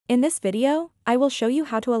In this video, I will show you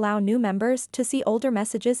how to allow new members to see older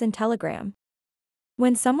messages in Telegram.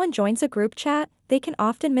 When someone joins a group chat, they can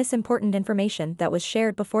often miss important information that was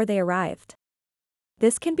shared before they arrived.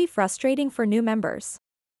 This can be frustrating for new members.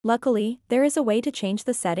 Luckily, there is a way to change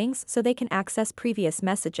the settings so they can access previous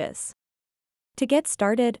messages. To get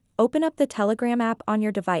started, open up the Telegram app on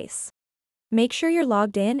your device. Make sure you're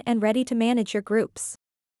logged in and ready to manage your groups.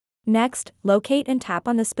 Next, locate and tap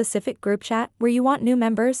on the specific group chat where you want new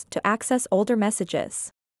members to access older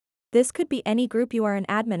messages. This could be any group you are an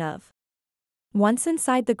admin of. Once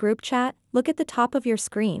inside the group chat, look at the top of your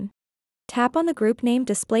screen. Tap on the group name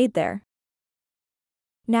displayed there.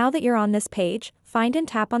 Now that you're on this page, find and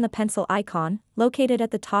tap on the pencil icon, located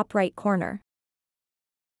at the top right corner.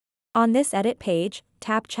 On this edit page,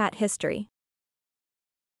 tap Chat History.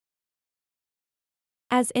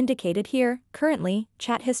 As indicated here, currently,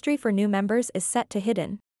 chat history for new members is set to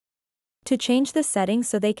hidden. To change the settings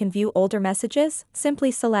so they can view older messages,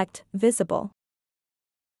 simply select Visible.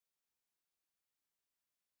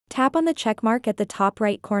 Tap on the checkmark at the top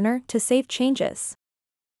right corner to save changes.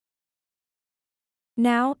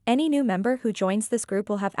 Now, any new member who joins this group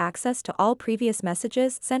will have access to all previous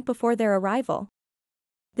messages sent before their arrival.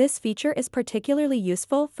 This feature is particularly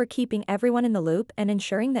useful for keeping everyone in the loop and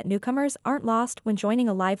ensuring that newcomers aren't lost when joining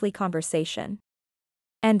a lively conversation.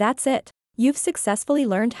 And that's it. You've successfully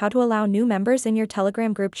learned how to allow new members in your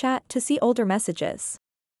Telegram group chat to see older messages.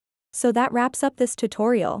 So that wraps up this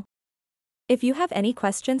tutorial. If you have any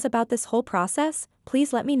questions about this whole process,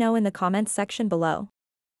 please let me know in the comments section below.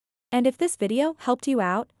 And if this video helped you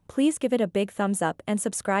out, please give it a big thumbs up and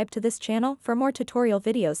subscribe to this channel for more tutorial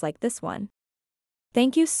videos like this one.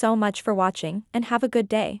 Thank you so much for watching and have a good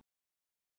day.